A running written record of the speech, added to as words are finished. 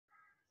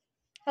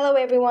Hello,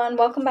 everyone.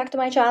 Welcome back to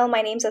my channel.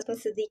 My name is Asma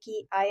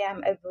Siddiqui. I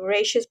am a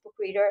voracious book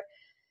reader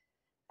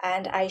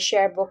and I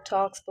share book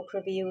talks, book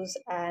reviews,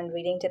 and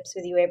reading tips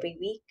with you every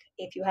week.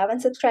 If you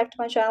haven't subscribed to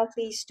my channel,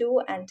 please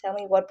do and tell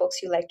me what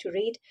books you like to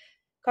read.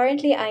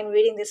 Currently, I'm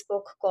reading this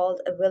book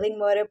called A Willing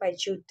Murder by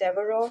Jude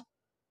Deveraux.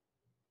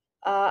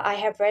 I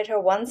have read her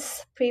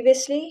once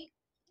previously,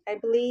 I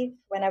believe,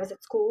 when I was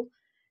at school,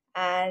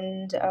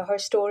 and her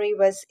story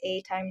was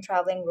a time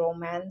traveling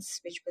romance,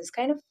 which was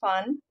kind of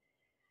fun.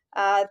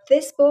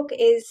 This book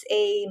is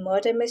a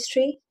murder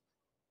mystery.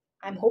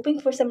 I'm hoping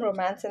for some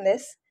romance in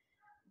this,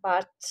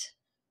 but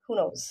who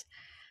knows?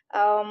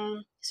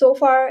 So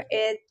far,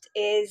 it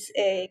is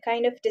a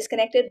kind of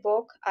disconnected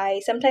book.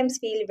 I sometimes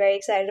feel very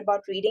excited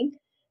about reading,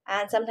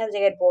 and sometimes I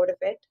get bored of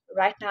it.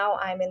 Right now,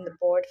 I'm in the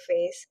bored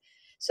phase,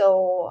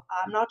 so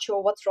I'm not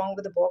sure what's wrong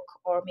with the book,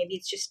 or maybe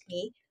it's just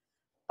me,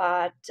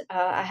 but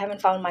I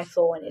haven't found my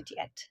flow in it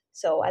yet.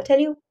 So I'll tell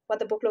you what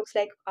the book looks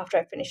like after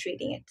I finish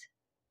reading it.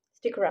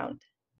 Stick around.